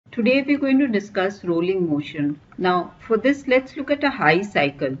Today we're going to discuss rolling motion. Now for this, let's look at a high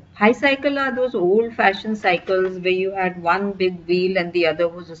cycle. High cycle are those old-fashioned cycles where you had one big wheel and the other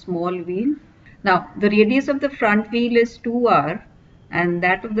was a small wheel. Now the radius of the front wheel is 2r and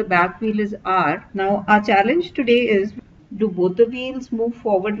that of the back wheel is r. Now our challenge today is, do both the wheels move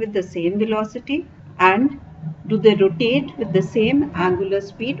forward with the same velocity and do they rotate with the same angular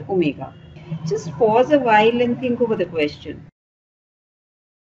speed omega? Just pause a while and think over the question.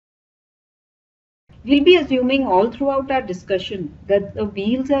 We'll be assuming all throughout our discussion that the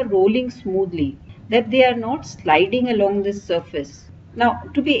wheels are rolling smoothly, that they are not sliding along this surface. Now,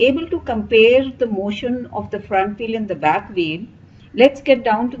 to be able to compare the motion of the front wheel and the back wheel, let's get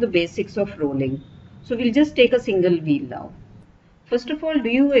down to the basics of rolling. So we'll just take a single wheel now. First of all, do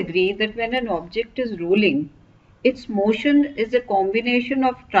you agree that when an object is rolling, its motion is a combination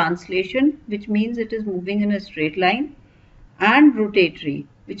of translation, which means it is moving in a straight line, and rotatory,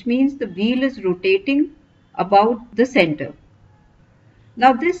 which means the wheel is rotating about the center.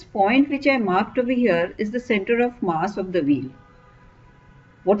 Now this point which I marked over here is the center of mass of the wheel.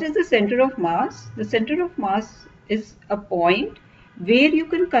 What is the center of mass? The center of mass is a point where you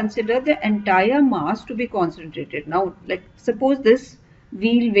can consider the entire mass to be concentrated. Now, like suppose this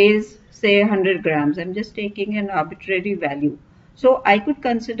wheel weighs say 100 grams. I'm just taking an arbitrary value. So I could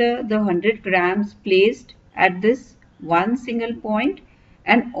consider the 100 grams placed at this one single point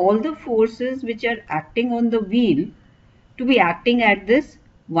and all the forces which are acting on the wheel to be acting at this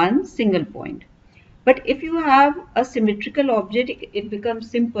one single point. But if you have a symmetrical object, it becomes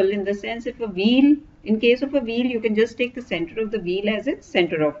simple in the sense if a wheel, in case of a wheel, you can just take the center of the wheel as its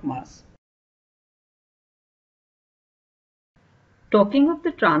center of mass. Talking of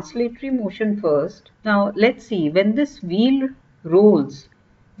the translatory motion first, now let's see, when this wheel rolls,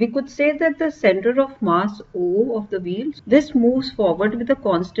 we could say that the center of mass O of the wheel, this moves forward with a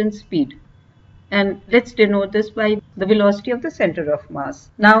constant speed. And let's denote this by the velocity of the center of mass.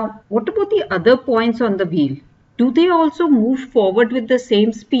 Now, what about the other points on the wheel? Do they also move forward with the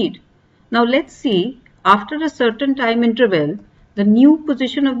same speed? Now, let's see, after a certain time interval, the new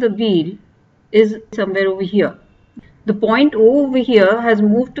position of the wheel is somewhere over here. The point O over here has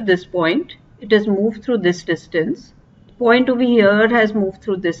moved to this point. It has moved through this distance. The point over here has moved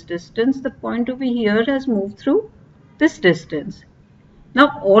through this distance. The point over here has moved through this distance.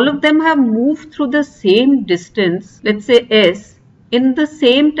 Now all of them have moved through the same distance, let's say S, in the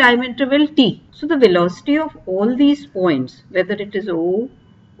same time interval t. So the velocity of all these points, whether it is O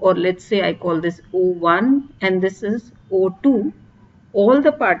or let's say I call this O1 and this is O2, all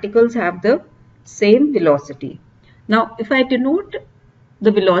the particles have the same velocity. Now if I denote the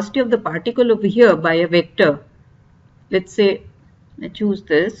velocity of the particle over here by a vector, let's say I choose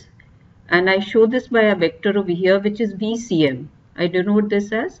this and I show this by a vector over here which is VCM. I denote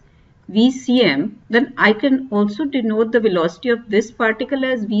this as VCM, then I can also denote the velocity of this particle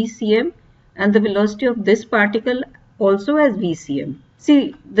as VCM and the velocity of this particle also as VCM.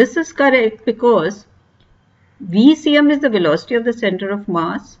 See, this is correct because VCM is the velocity of the center of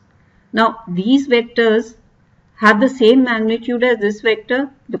mass. Now, these vectors have the same magnitude as this vector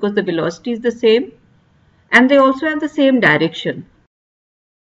because the velocity is the same and they also have the same direction.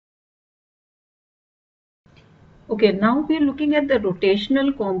 Okay, now we are looking at the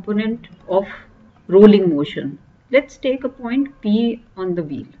rotational component of rolling motion. Let's take a point P on the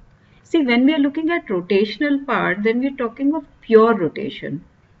wheel. See, when we are looking at rotational part, then we are talking of pure rotation.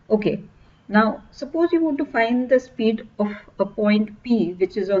 Okay, now suppose you want to find the speed of a point P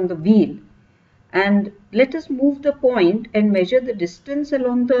which is on the wheel, and let us move the point and measure the distance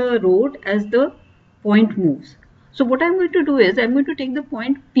along the road as the point moves. So what I'm going to do is I'm going to take the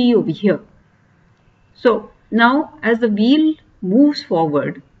point P over here. So now as the wheel moves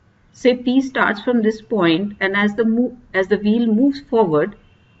forward, say P starts from this point, and as the wheel moves forward,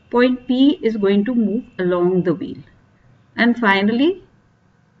 point P is going to move along the wheel. And finally,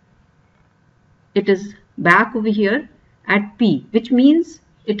 it is back over here at P, which means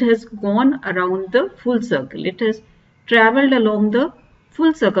it has gone around the full circle. It has traveled along the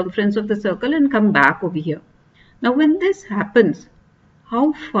full circumference of the circle and come back over here. Now when this happens,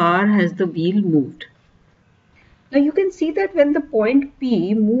 how far has the wheel moved? Now you can see that when the point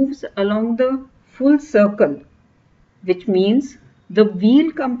P moves along the full circle, which means the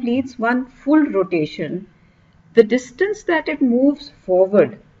wheel completes one full rotation, the distance that it moves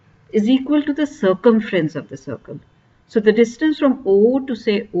forward is equal to the circumference of the circle. So the distance from O to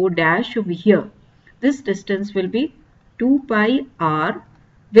say O dash over here, this distance will be 2 pi r,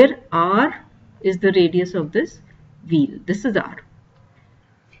 where r is the radius of this wheel. This is r.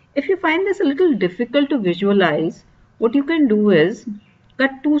 If you find this a little difficult to visualize, what you can do is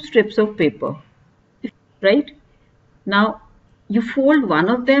cut two strips of paper, right? Now you fold one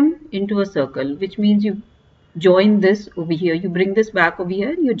of them into a circle, which means you join this over here, you bring this back over here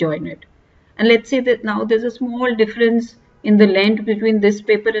and you join it. And let's say that now there's a small difference in the length between this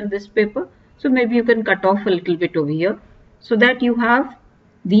paper and this paper. So maybe you can cut off a little bit over here so that you have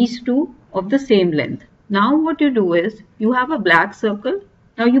these two of the same length. Now what you do is you have a black circle.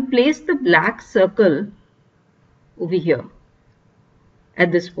 Now you place the black circle over here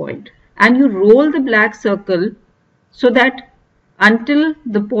at this point and you roll the black circle so that until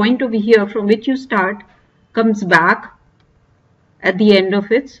the point over here from which you start comes back at the end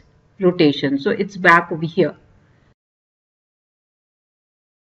of its rotation. So it's back over here.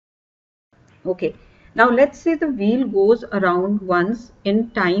 Okay, now let's say the wheel goes around once in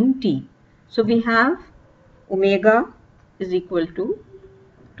time t. So we have omega is equal to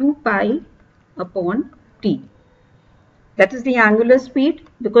 2 pi upon t. That is the angular speed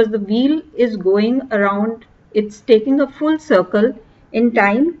because the wheel is going around, it's taking a full circle in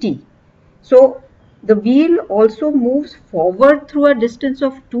time t. So the wheel also moves forward through a distance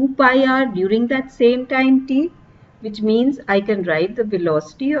of 2 pi r during that same time t, which means I can write the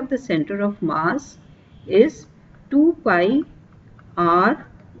velocity of the center of mass is 2 pi r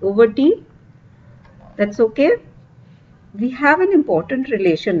over t. That's okay. We have an important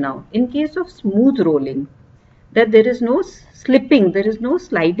relation now. In case of smooth rolling, that there is no slipping, there is no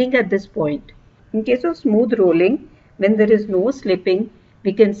sliding at this point. In case of smooth rolling, when there is no slipping,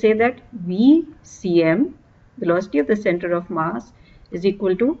 we can say that VCM, velocity of the center of mass, is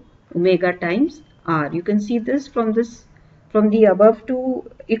equal to omega times r. You can see this from the above two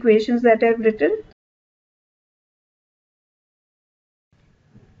equations that I have written.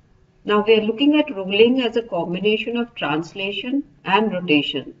 Now we are looking at rolling as a combination of translation and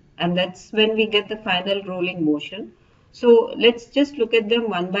rotation, and that's when we get the final rolling motion. So let's just look at them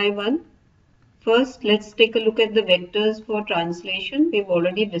one by one. First, let's take a look at the vectors for translation. We've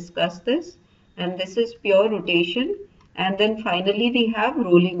already discussed this, and this is pure rotation, and then finally we have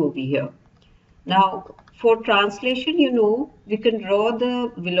rolling over here. Now for translation, you know, we can draw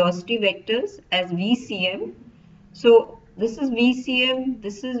the velocity vectors as VCM. So this is VCM,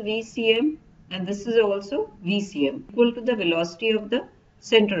 this is VCM, and this is also VCM, equal to the velocity of the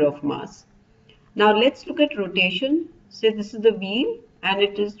center of mass. Now let's look at rotation. Say this is the wheel and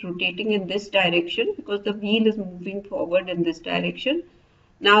it is rotating in this direction because the wheel is moving forward in this direction.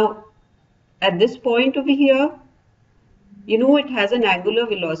 Now at this point over here, you know it has an angular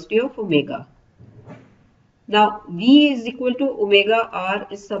velocity of omega. Now V is equal to omega r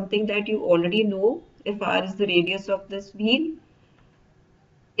is something that you already know if r is the radius of this wheel.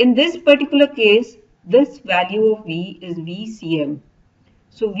 In this particular case, this value of V is VCM.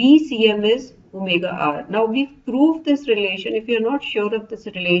 So VCM is omega r. Now we've proved this relation. If you're not sure of this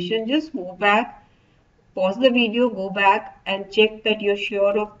relation, just go back, pause the video, go back and check that you're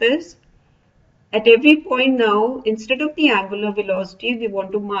sure of this. At every point now, instead of the angular velocity, we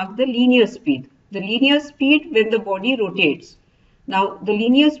want to mark the linear speed. The linear speed when the body rotates. Now the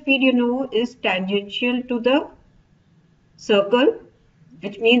linear speed, you know, is tangential to the circle,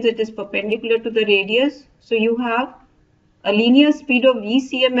 which means it is perpendicular to the radius. So you have a linear speed of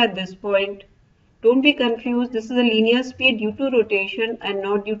VCM at this point. Don't be confused. This is a linear speed due to rotation and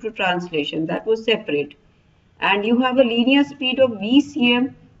not due to translation. That was separate. And you have a linear speed of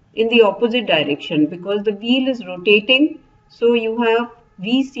VCM in the opposite direction because the wheel is rotating. So you have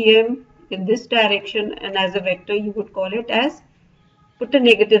VCM in this direction, and as a vector you would call it as, put a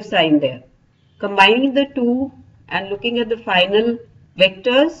negative sign there. Combining the two and looking at the final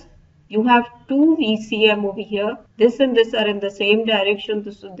vectors, you have 2 VCM over here. This and this are in the same direction.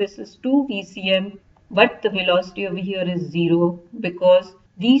 This is 2 VCM, but the velocity over here is 0 because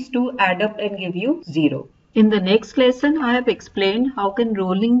these two add up and give you 0. In the next lesson, I have explained how can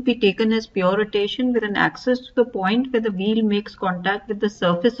rolling be taken as pure rotation with an axis to the point where the wheel makes contact with the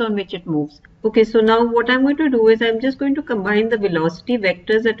surface on which it moves. Okay, so now what I'm going to do is I'm just going to combine the velocity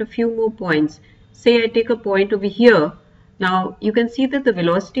vectors at a few more points. Say I take a point over here. Now you can see that the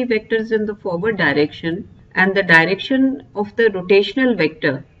velocity vector is in the forward direction and the direction of the rotational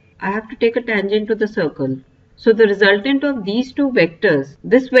vector, I have to take a tangent to the circle. So the resultant of these two vectors,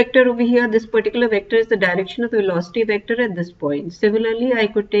 this vector over here, this particular vector is the direction of the velocity vector at this point. Similarly, I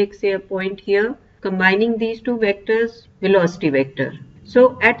could take say a point here, combining these two vectors, velocity vector.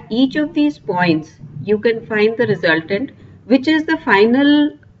 So at each of these points, you can find the resultant, which is the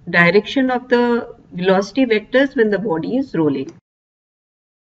final direction of the velocity vectors when the body is rolling.